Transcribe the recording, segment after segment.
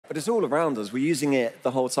but it's all around us. We're using it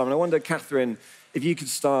the whole time. And I wonder, Catherine, if you could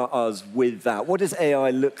start us with that. What does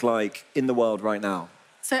AI look like in the world right now?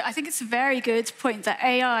 So I think it's a very good point that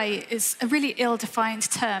AI is a really ill-defined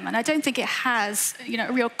term, and I don't think it has,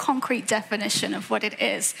 a real concrete definition of what it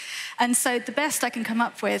is. And so the best I can come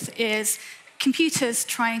up with is computers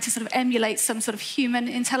trying to sort of emulate some sort of human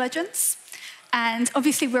intelligence. And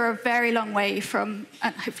obviously we're a very long way from,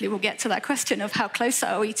 and hopefully we'll get to that question of how close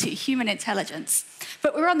are we to human intelligence.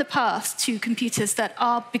 But we're on the path to computers that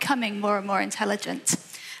are becoming more and more intelligent.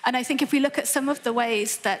 And I think if we look at some of the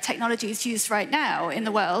ways that technology is used right now in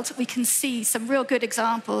the world, we can see some real good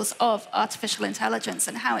examples of artificial intelligence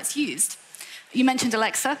and how it's used. You mentioned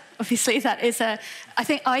Alexa. Obviously, that is,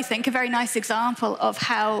 I think, a very nice example of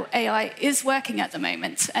how AI is working at the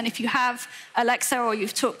moment. And if you have Alexa or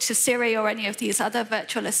you've talked to Siri or any of these other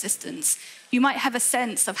virtual assistants, you might have a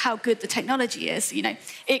sense of how good the technology is.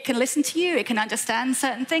 It can listen to you, it can understand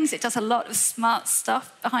certain things, it does a lot of smart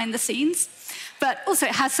stuff behind the scenes. But also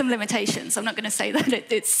it has some limitations. I'm not going to say that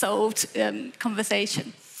it's solved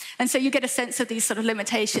conversation. And so you get a sense of these sort of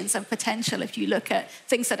limitations and potential if you look at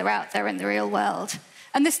things that are out there in the real world.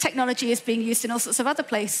 And this technology is being used in all sorts of other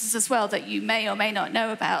places as well that you may or may not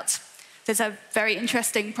know about. There's a very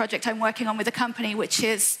interesting project I'm working on with a company which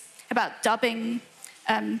is about dubbing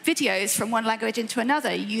videos from one language into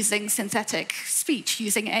another using synthetic speech,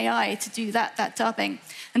 using AI to do that dubbing.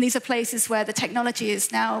 And these are places where the technology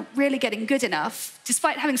is now really getting good enough,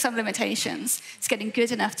 despite having some limitations, it's getting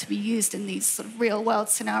good enough to be used in these sort of real-world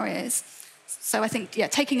scenarios. So I think,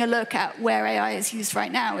 taking a look at where AI is used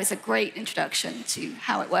right now is a great introduction to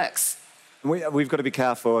how it works. We've got to be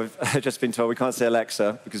careful. I've just been told we can't say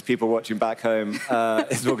Alexa because people watching back home,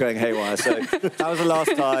 it's all going haywire. So that was the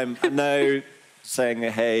last time. No saying,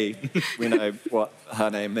 hey, we know what her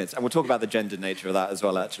name is. And we'll talk about the gender nature of that as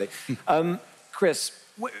well, actually. Chris,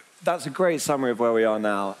 that's a great summary of where we are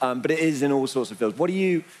now, but it is in all sorts of fields. What do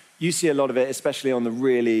you see a lot of it, especially on the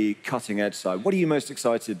really cutting-edge side. What are you most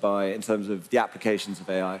excited by in terms of the applications of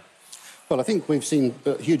AI? Well, I think we've seen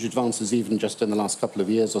huge advances even just in the last couple of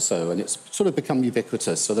years or so, and it's sort of become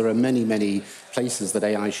ubiquitous. So there are many, many places that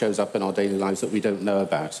AI shows up in our daily lives that we don't know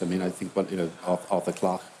about. I mean, I think Arthur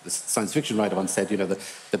Clarke, the science fiction writer, once said,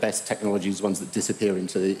 the best technologies are ones that disappear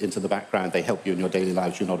into the background. They help you in your daily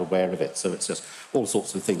lives. You're not aware of it. So it's just all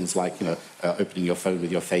sorts of things like, opening your phone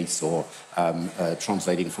with your face or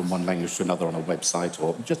translating from one language to another on a website,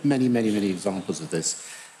 or just many, many, many examples of this.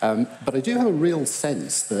 But I do have a real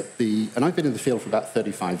sense that and I've been in the field for about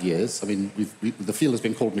 35 years. I mean, the field has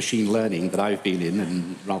been called machine learning that I've been in,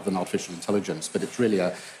 and rather than artificial intelligence, but it's really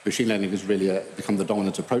machine learning has really become the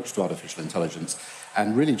dominant approach to artificial intelligence.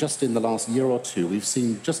 And really just in the last year or two, we've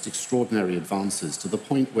seen just extraordinary advances to the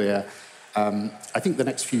point where I think the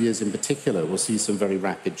next few years in particular will see some very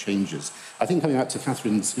rapid changes. I think coming back to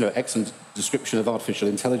Catherine's excellent description of artificial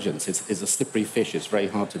intelligence, it's a slippery fish, it's very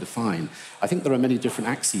hard to define. I think there are many different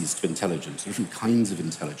axes to intelligence, different kinds of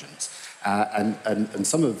intelligence. And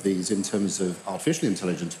some of these, in terms of artificial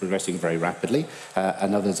intelligence, progressing very rapidly,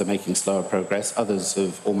 and others are making slower progress, others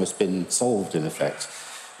have almost been solved in effect.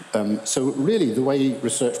 So really, the way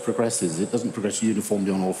research progresses, it doesn't progress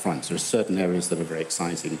uniformly on all fronts. There are certain areas that are very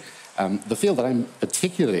exciting. The field that I'm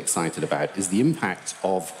particularly excited about is the impact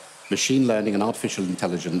of machine learning and artificial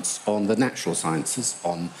intelligence on the natural sciences,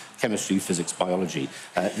 on chemistry, physics, biology.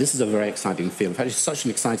 This is a very exciting field. In fact, it's such an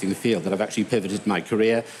exciting field that I've actually pivoted my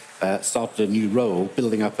career, started a new role,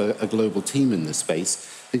 building up a global team in this space,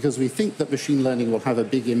 because we think that machine learning will have a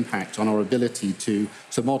big impact on our ability to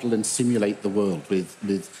model and simulate the world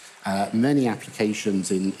with many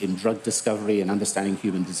applications in drug discovery and understanding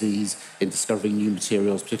human disease, in discovering new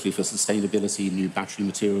materials, particularly for sustainability, new battery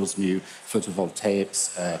materials, new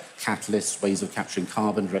photovoltaics, catalysts, ways of capturing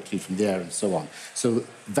carbon directly from the air, and so on. So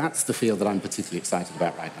that's the field that I'm particularly excited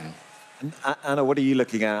about right now. And Anna, what are you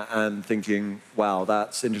looking at and thinking, wow,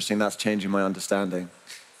 that's interesting, that's changing my understanding?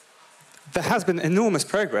 There has been enormous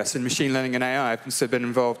progress in machine learning and AI. I've also been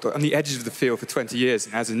involved on the edges of the field for 20 years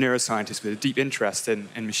and as a neuroscientist with a deep interest in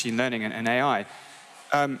machine learning and AI.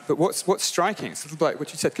 But what's striking, it's a little like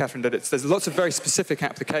what you said, Catherine, that there's lots of very specific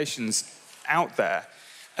applications out there.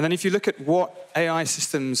 And then if you look at what AI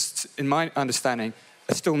systems, in my understanding,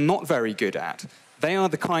 are still not very good at, they are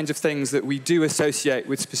the kinds of things that we do associate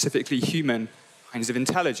with specifically human kinds of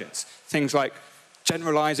intelligence. Things like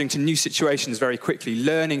generalizing to new situations very quickly,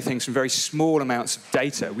 learning things from very small amounts of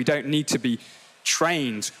data. We don't need to be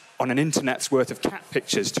trained on an internet's worth of cat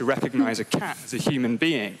pictures to recognize a cat as a human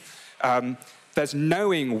being. There's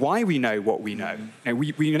knowing why we know what we know.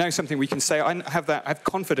 We know something, we can say, I have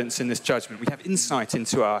confidence in this judgment. We have insight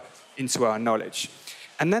into our knowledge.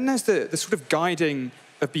 And then there's the sort of guiding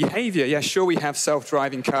of behavior. Yeah, sure, we have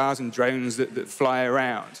self-driving cars and drones that fly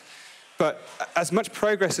around. But as much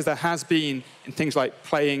progress as there has been in things like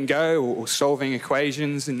playing Go or solving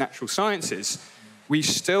equations in natural sciences, we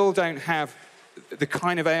still don't have the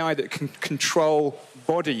kind of AI that can control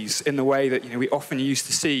bodies in the way that we often used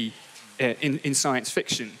to see in science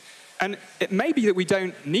fiction. And it may be that we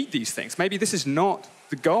don't need these things. Maybe this is not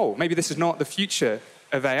the goal. Maybe this is not the future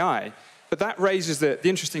of AI. But that raises the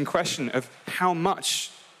interesting question of how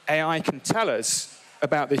much AI can tell us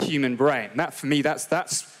about the human brain. That, for me, that's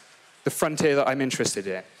the frontier that I'm interested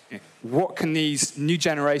in. What can these new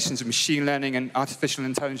generations of machine learning and artificial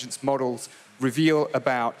intelligence models reveal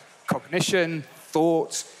about cognition,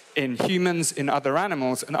 thought in humans, in other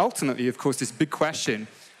animals, and ultimately, of course, this big question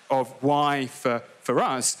of why, for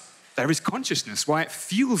us, there is consciousness, why it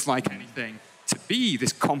feels like anything to be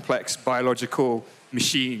this complex biological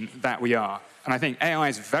machine that we are. And I think AI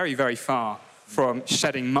is very, very far from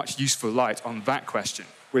shedding much useful light on that question.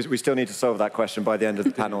 We still need to solve that question by the end of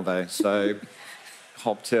the panel, though, so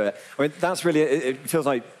hop to it. I mean, that's really, it feels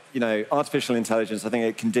like, artificial intelligence, I think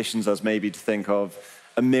it conditions us maybe to think of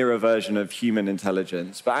a mirror version of human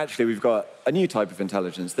intelligence. But actually, we've got a new type of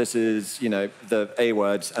intelligence. This is, the A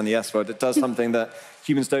word and the S word. It does something that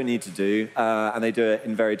humans don't need to do, and they do it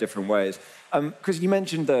in very different ways. Because you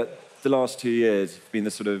mentioned that the last 2 years have been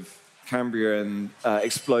the sort of Cambrian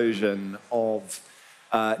explosion of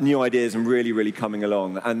new ideas and really, really coming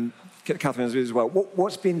along. And Catherine as well,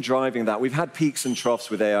 what's been driving that? We've had peaks and troughs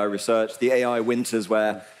with AI research, the AI winters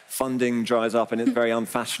where funding dries up and it's very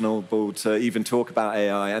unfashionable to even talk about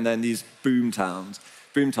AI, and then these boom times.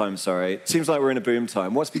 It seems like we're in a boom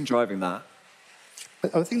time. What's been driving that?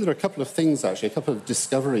 I think there are a couple of things, actually, a couple of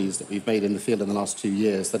discoveries that we've made in the field in the last 2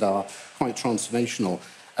 years that are quite transformational.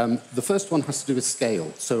 The first one has to do with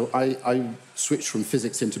scale. So I switched from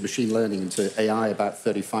physics into machine learning into AI about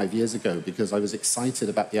 35 years ago because I was excited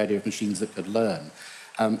about the idea of machines that could learn.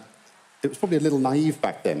 It was probably a little naive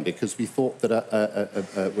back then because we thought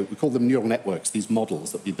that, we call them neural networks, these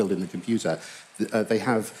models that we build in the computer. They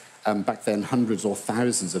have, back then, hundreds or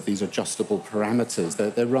thousands of these adjustable parameters.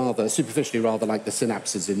 They're rather, superficially rather like the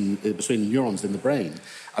synapses between neurons in the brain,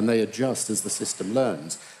 and they adjust as the system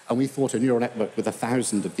learns. And we thought a neural network with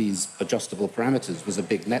 1,000 of these adjustable parameters was a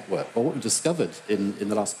big network. But what we discovered in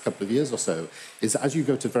the last couple of years or so is that as you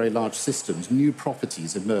go to very large systems, new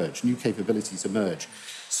properties emerge, new capabilities emerge.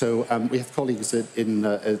 So we have colleagues at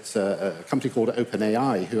a company called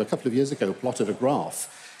OpenAI who a couple of years ago plotted a graph.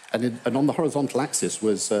 And on the horizontal axis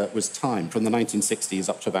was time from the 1960s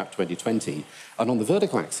up to about 2020. And on the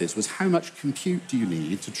vertical axis was how much compute do you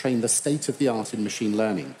need to train the state-of-the-art in machine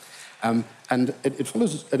learning. And it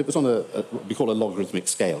was on what we call a logarithmic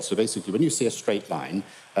scale. So basically, when you see a straight line,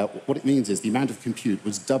 what it means is the amount of compute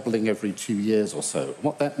was doubling every 2 years or so.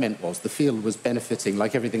 What that meant was the field was benefiting,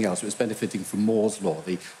 like everything else, it was benefiting from Moore's law,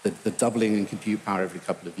 the doubling in compute power every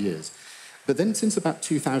couple of years. But then since about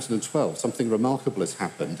 2012, something remarkable has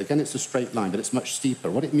happened. Again, it's a straight line, but it's much steeper.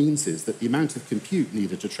 What it means is that the amount of compute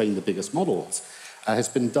needed to train the biggest models has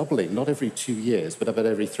been doubling, not every 2 years, but about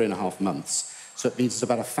every 3.5 months. So it means it's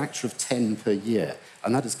about a factor of 10 per year,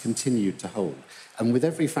 and that has continued to hold. And with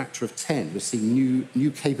every factor of 10, we're seeing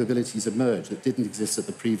new capabilities emerge that didn't exist at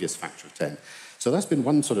the previous factor of 10. So that's been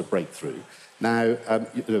one sort of breakthrough. Now,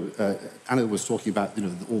 Anna was talking about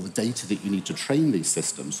all the data that you need to train these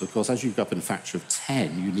systems. So of course, as you go up in a factor of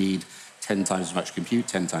 10, you need 10 times as much compute,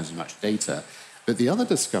 10 times as much data. But the other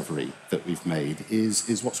discovery that we've made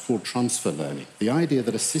is what's called transfer learning. The idea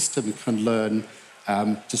that a system can learn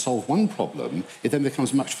to solve one problem, it then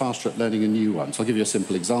becomes much faster at learning a new one. So I'll give you a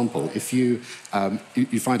simple example. If you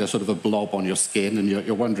find a sort of a blob on your skin and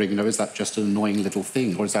you're wondering, is that just an annoying little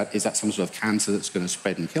thing, or is that some sort of cancer that's going to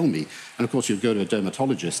spread and kill me? And of course, you'd go to a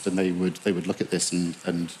dermatologist and they would look at this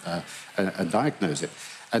and diagnose it.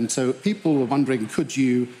 And so people were wondering, could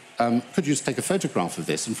you just take a photograph of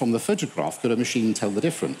this, and from the photograph, could a machine tell the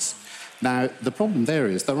difference? Now, the problem there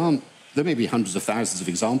is there may be hundreds of thousands of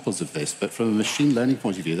examples of this, but from a machine learning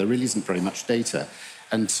point of view, there really isn't very much data.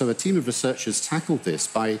 And so a team of researchers tackled this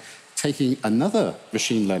by taking another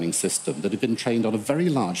machine learning system that had been trained on a very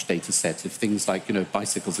large data set of things like,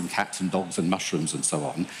 bicycles and cats and dogs and mushrooms and so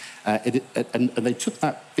on. And they took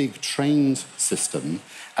that big trained system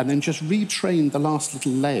and then just retrained the last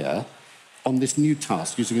little layer on this new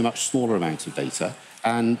task using a much smaller amount of data.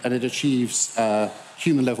 And it achieves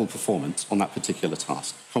human-level performance on that particular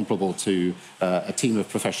task, comparable to a team of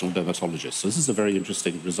professional dermatologists. So this is a very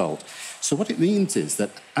interesting result. So what it means is that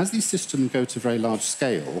as these systems go to very large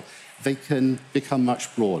scale, they can become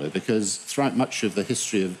much broader, because throughout much of the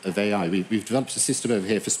history of AI, we've developed a system over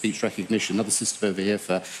here for speech recognition, another system over here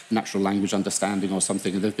for natural language understanding or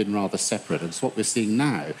something, and they've been rather separate. And so what we're seeing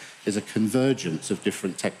now is a convergence of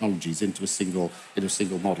different technologies into a single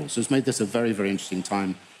model. So it's made this a very, very interesting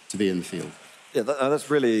time to be in the field. Yeah, that's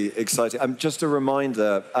really exciting. Just a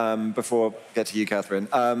reminder, before I get to you, Catherine,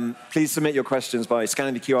 please submit your questions by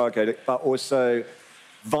scanning the QR code, but also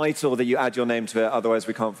vital that you add your name to it, otherwise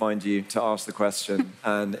we can't find you to ask the question.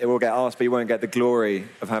 And it will get asked, but you won't get the glory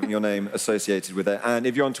of having your name associated with it. And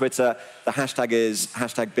if you're on Twitter, the hashtag is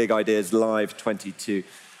 #BigIdeasLive22.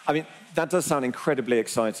 I mean, that does sound incredibly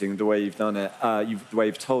exciting, the way you've done it, the way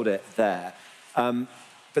you've told it there.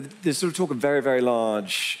 But there's sort of talk of very, very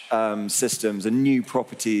large systems and new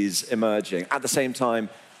properties emerging. At the same time,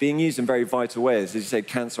 being used in very vital ways, as you say,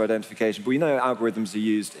 cancer identification. But we know algorithms are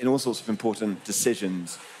used in all sorts of important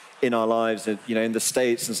decisions in our lives. And, you know, in the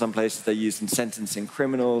States and some places, they're used in sentencing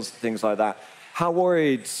criminals, things like that. How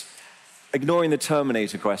worried, ignoring the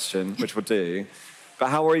Terminator question, which we'll do, but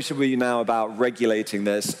how worried should we be now about regulating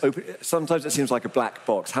this? Sometimes it seems like a black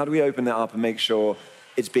box. How do we open that up and make sure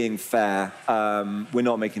it's being fair, we're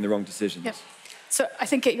not making the wrong decisions? Yep. So I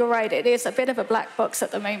think you're right. It is a bit of a black box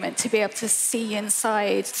at the moment to be able to see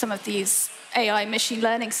inside some of these AI machine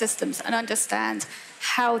learning systems and understand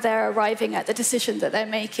how they're arriving at the decision that they're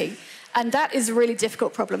making. And that is a really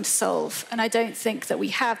difficult problem to solve. And I don't think that we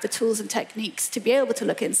have the tools and techniques to be able to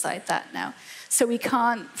look inside that now. So we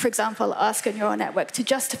can't, for example, ask a neural network to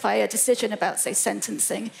justify a decision about, say,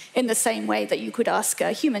 sentencing in the same way that you could ask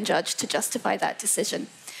a human judge to justify that decision.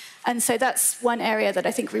 And so that's one area that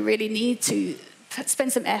I think we really need to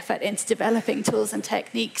spend some effort into developing tools and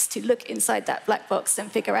techniques to look inside that black box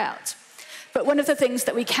and figure out. But one of the things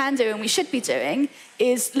that we can do, and we should be doing,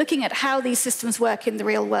 is looking at how these systems work in the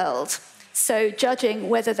real world. So judging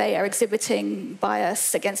whether they are exhibiting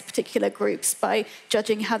bias against particular groups by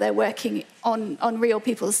judging how they're working on real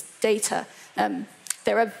people's data.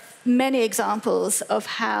 There are many examples of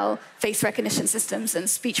how face recognition systems and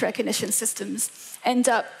speech recognition systems end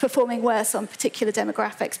up performing worse on particular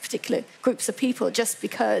demographics, particular groups of people, just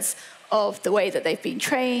because of the way that they've been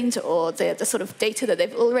trained, or the sort of data that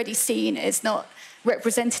they've already seen is not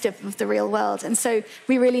representative of the real world. And so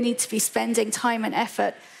we really need to be spending time and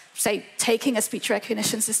effort, say, taking a speech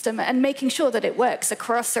recognition system and making sure that it works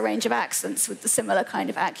across a range of accents with the similar kind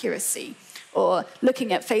of accuracy, or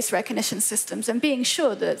looking at face recognition systems and being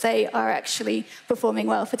sure that they are actually performing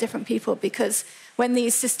well for different people. Because when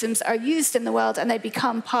these systems are used in the world and they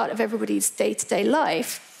become part of everybody's day-to-day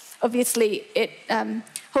life, obviously it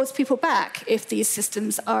holds people back if these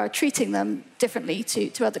systems are treating them differently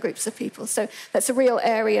to other groups of people. So that's a real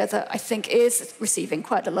area that I think is receiving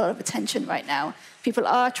quite a lot of attention right now. People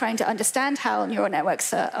are trying to understand how neural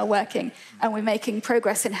networks are working, and we're making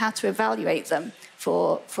progress in how to evaluate them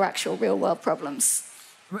for actual real-world problems.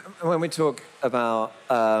 When we talk about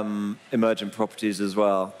emergent properties as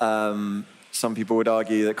well, some people would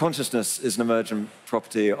argue that consciousness is an emergent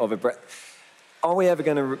property of a breadth. Are we ever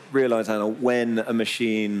going to realize, Anna, when a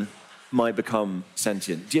machine might become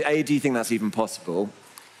sentient? Do you think that's even possible?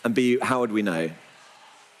 And B, how would we know?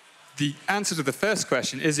 The answer to the first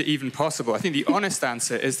question, is it even possible? I think the honest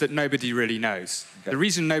answer is that nobody really knows. Okay. The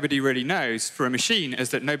reason nobody really knows for a machine is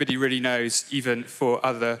that nobody really knows even for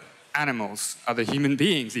other animals, other human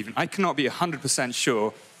beings even. I cannot be 100%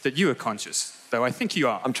 sure that you are conscious, though I think you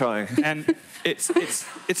are. I'm trying. And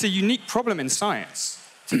it's a unique problem in science.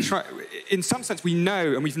 In some sense, we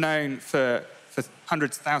know, and we've known for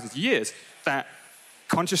hundreds of thousands of years, that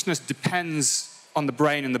consciousness depends on the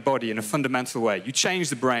brain and the body in a fundamental way. You change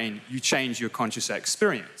the brain, you change your conscious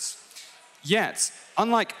experience. Yet,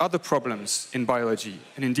 unlike other problems in biology,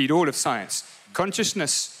 and indeed all of science,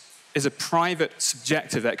 consciousness is a private,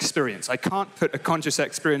 subjective experience. I can't put a conscious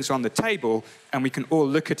experience on the table and we can all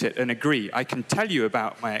look at it and agree. I can tell you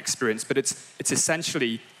about my experience, but it's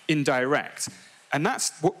essentially indirect. And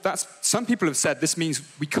some people have said this means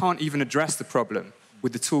we can't even address the problem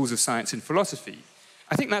with the tools of science and philosophy.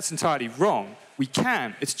 I think that's entirely wrong. We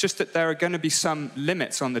can. It's just that there are going to be some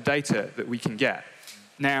limits on the data that we can get.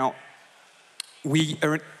 Now, we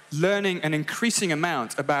are learning an increasing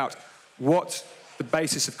amount about what the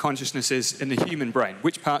basis of consciousness is in the human brain,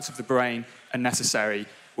 which parts of the brain are necessary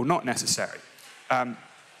or not necessary.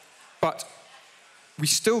 But we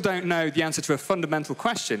still don't know the answer to a fundamental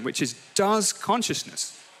question, which is, does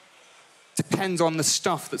consciousness depend on the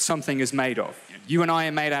stuff that something is made of? You and I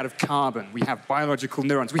are made out of carbon. We have biological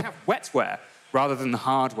neurons. We have wetware rather than the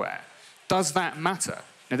hardware. Does that matter?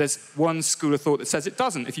 Now, there's one school of thought that says it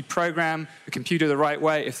doesn't. If you program a computer the right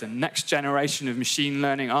way, if the next generation of machine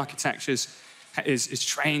learning architectures is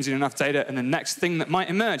trained in enough data, and the next thing that might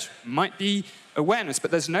emerge might be awareness. But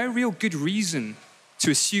there's no real good reason to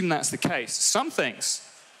assume that's the case. Some things,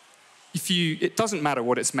 it doesn't matter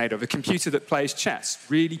what it's made of. A computer that plays chess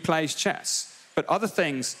really plays chess. But other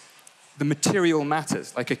things, the material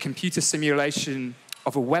matters, like a computer simulation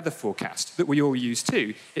of a weather forecast that we all use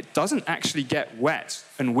too. It doesn't actually get wet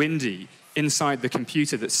and windy inside the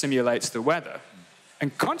computer that simulates the weather.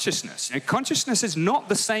 And consciousness, consciousness is not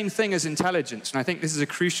the same thing as intelligence. And I think this is a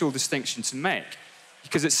crucial distinction to make,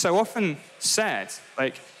 because it's so often said,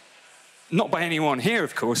 like, not by anyone here,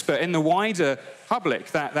 of course, but in the wider public,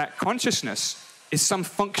 that consciousness is some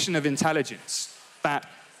function of intelligence, that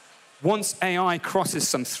once AI crosses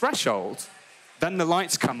some threshold, then the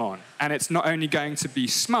lights come on, and it's not only going to be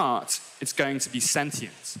smart, it's going to be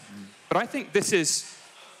sentient. But I think this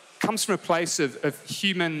comes from a place of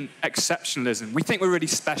human exceptionalism. We think we're really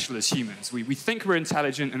special as humans. We think we're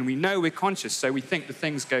intelligent, and we know we're conscious, so we think the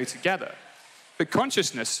things go together. But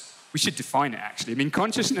consciousness, we should define it, actually. I mean,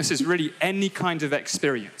 consciousness is really any kind of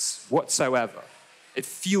experience whatsoever. It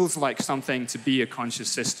feels like something to be a conscious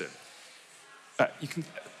system.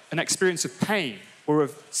 An experience of pain or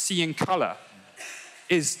of seeing color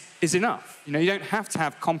is enough. You don't have to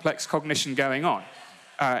have complex cognition going on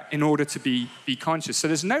in order to be conscious. So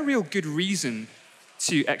there's no real good reason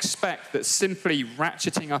to expect that simply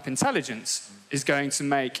ratcheting up intelligence is going to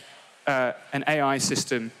make an AI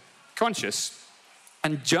system conscious.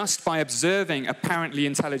 And just by observing apparently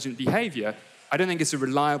intelligent behavior, I don't think it's a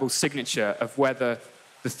reliable signature of whether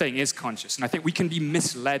the thing is conscious. And I think we can be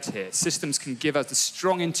misled here. Systems can give us a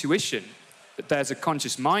strong intuition that there's a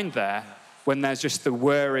conscious mind there, when there's just the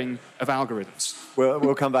whirring of algorithms.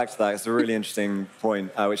 We'll come back to that. It's a really interesting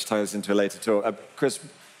point, which ties into a later talk. Chris,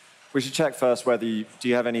 we should check first whether do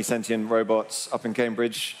you have any sentient robots up in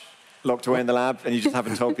Cambridge locked away in the lab, and you just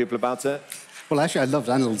haven't told people about it? Well, actually, I loved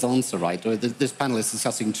Anil's answer, right? This panel is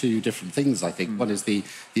discussing two different things, I think. One is the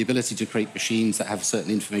ability to create machines that have certain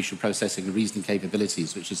information processing and reasoning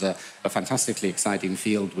capabilities, which is a fantastically exciting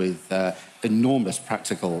field with enormous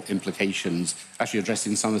practical implications, actually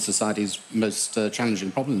addressing some of society's most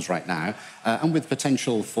challenging problems right now, and with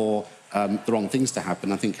potential for the wrong things to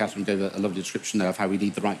happen. I think Catherine gave a lovely description there of how we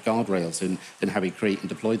need the right guardrails in how we create and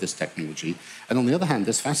deploy this technology. And on the other hand,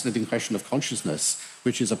 this fascinating question of consciousness,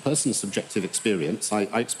 which is a person's subjective experience. I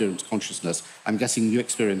experience consciousness. I'm guessing you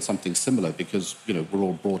experience something similar because, we're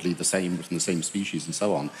all broadly the same, from the same species and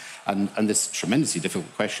so on. And this tremendously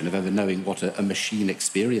difficult question of ever knowing what a machine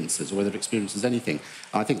experiences or whether it experiences anything.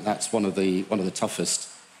 I think that's one of the toughest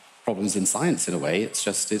problems in science, in a way.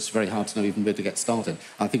 It's very hard to know even where to get started.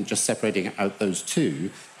 I think just separating out those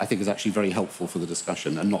two, I think, is actually very helpful for the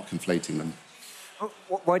discussion and not conflating them.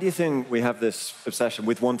 Why do you think we have this obsession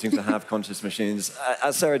with wanting to have conscious machines?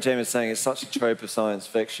 As Sarah Jane was saying, it's such a trope of science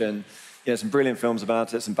fiction. Some brilliant films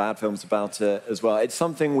about it, some bad films about it as well. It's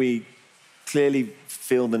something we clearly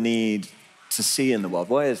feel the need to see in the world.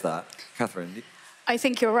 Why is that? Catherine? I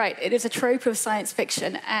think you're right. It is a trope of science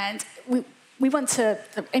fiction, and we want to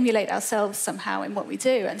emulate ourselves somehow in what we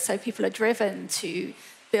do. And so people are driven to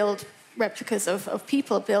build replicas of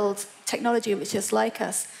people, build technology which is like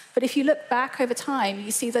us. But if you look back over time,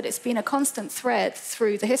 you see that it's been a constant thread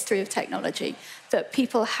through the history of technology that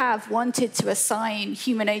people have wanted to assign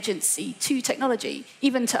human agency to technology,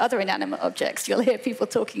 even to other inanimate objects. You'll hear people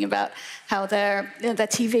talking about how their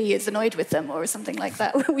TV is annoyed with them or something like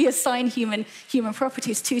that. We assign human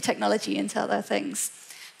properties to technology and to other things.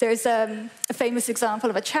 There's a famous example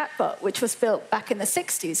of a chatbot which was built back in the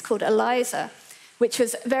 60s called Eliza, which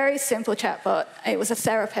was a very simple chatbot. It was a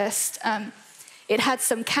therapist. It had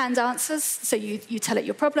some canned answers, so you tell it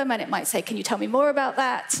your problem, and it might say, can you tell me more about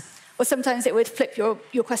that? Or sometimes it would flip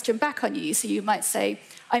your question back on you, so you might say,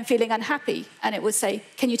 I'm feeling unhappy, and it would say,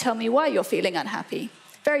 can you tell me why you're feeling unhappy?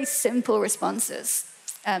 Very simple responses.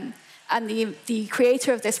 And the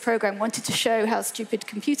creator of this program wanted to show how stupid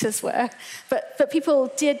computers were. But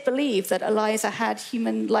people did believe that Eliza had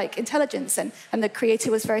human-like intelligence, and the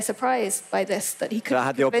creator was very surprised by this, that he could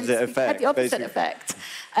have the opposite effect. Had the opposite effect.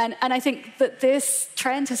 And I think that this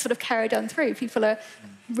trend has sort of carried on through. People are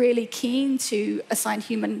really keen to assign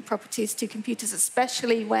human properties to computers,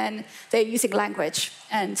 especially when they're using language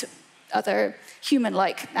and other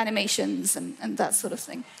human-like animations and that sort of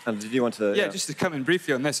thing. And did you want to... Yeah, just to come in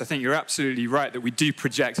briefly on this, I think you're absolutely right that we do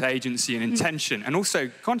project agency and intention and also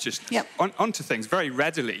consciousness onto things very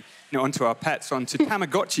readily, onto our pets, onto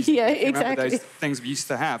Tamagotchis. Yeah, exactly. Remember those things we used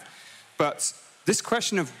to have. But this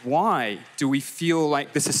question of why do we feel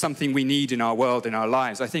like this is something we need in our world, in our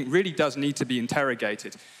lives, I think really does need to be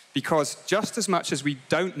interrogated. Because just as much as we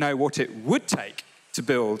don't know what it would take to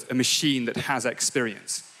build a machine that has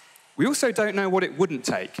experience, we also don't know what it wouldn't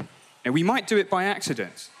take. And we might do it by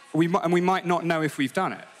accident, and we might not know if we've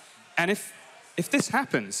done it. And if this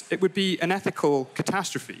happens, it would be an ethical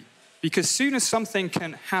catastrophe. Because as soon as something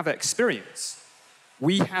can have experience,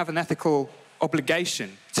 we have an ethical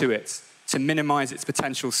obligation to it to minimize its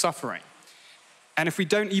potential suffering. And if we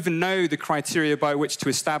don't even know the criteria by which to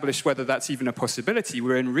establish whether that's even a possibility,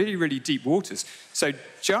 we're in really, really deep waters. So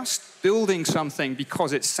just building something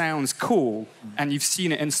because it sounds cool and you've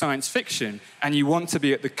seen it in science fiction and you want to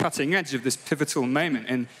be at the cutting edge of this pivotal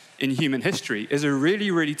moment in human history is a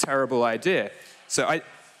really, really terrible idea. So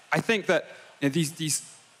I think that these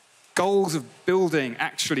goals of building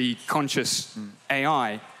actually conscious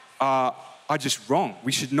AI are just wrong.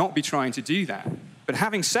 We should not be trying to do that. But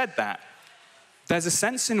having said that, there's a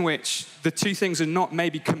sense in which the two things are not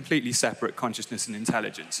maybe completely separate, consciousness and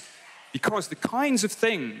intelligence. Because the kinds of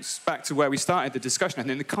things, back to where we started the discussion, I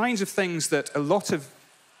think the kinds of things that a lot of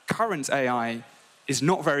current AI is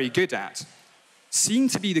not very good at seem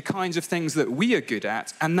to be the kinds of things that we are good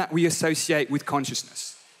at and that we associate with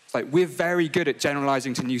consciousness. It's like we're very good at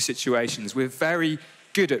generalizing to new situations. We're very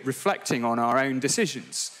good at reflecting on our own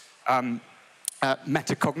decisions.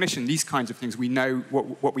 Metacognition, these kinds of things, we know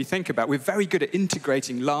what we think about. We're very good at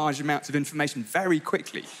integrating large amounts of information very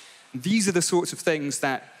quickly. These are the sorts of things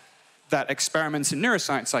that experiments in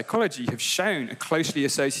neuroscience psychology have shown are closely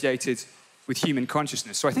associated with human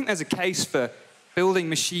consciousness. So I think there's a case for building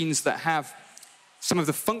machines that have some of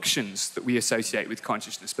the functions that we associate with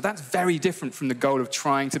consciousness. But that's very different from the goal of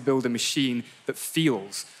trying to build a machine that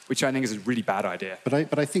feels, which I think is a really bad idea.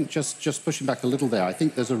 But I think just pushing back a little there, I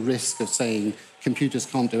think there's a risk of saying computers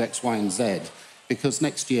can't do X, Y, and Z, because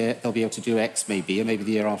next year they'll be able to do X maybe, and maybe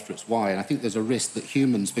the year after it's Y. And I think there's a risk that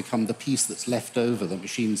humans become the piece that's left over that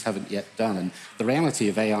machines haven't yet done. And the reality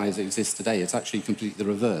of AI as it exists today is actually completely the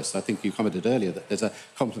reverse. I think you commented earlier that there's a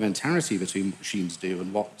complementarity between what machines do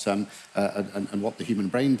and what the human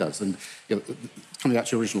brain does. And coming back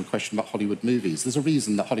to your original question about Hollywood movies, there's a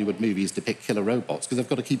reason that Hollywood movies depict killer robots, because they've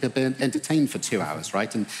got to keep it entertained for 2 hours,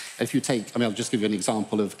 right? And if you take, I'll just give you an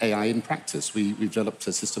example of AI in practice. We've developed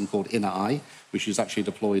a system called Inner Eye, which is actually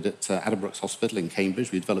deployed at Addenbrooke's Hospital in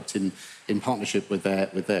Cambridge. We developed in partnership with their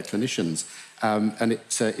clinicians. And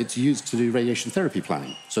it's used to do radiation therapy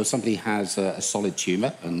planning. So if somebody has a solid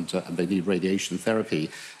tumour and they need radiation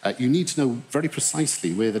therapy, you need to know very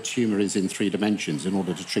precisely where the tumour is in 3 dimensions in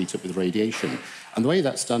order to treat it with radiation. And the way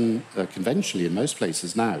that's done conventionally in most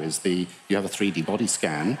places now is you have a 3D body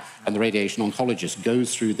scan, and the radiation oncologist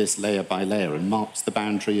goes through this layer by layer and marks the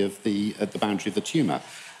boundary of the tumour.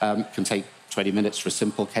 Can take 20 minutes for a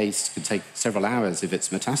simple case, can take several hours if it's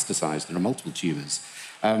metastasized. There are multiple tumours.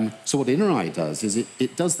 So what Inner Eye does is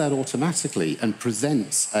it does that automatically and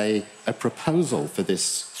presents a proposal for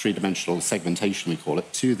this 3-dimensional segmentation, we call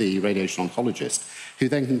it, to the radiation oncologist, who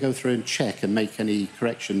then can go through and check and make any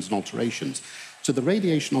corrections and alterations. So the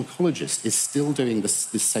radiation oncologist is still doing this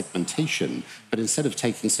segmentation, but instead of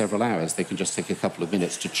taking several hours, they can just take a couple of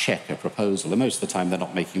minutes to check a proposal. And most of the time, they're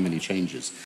not making many changes.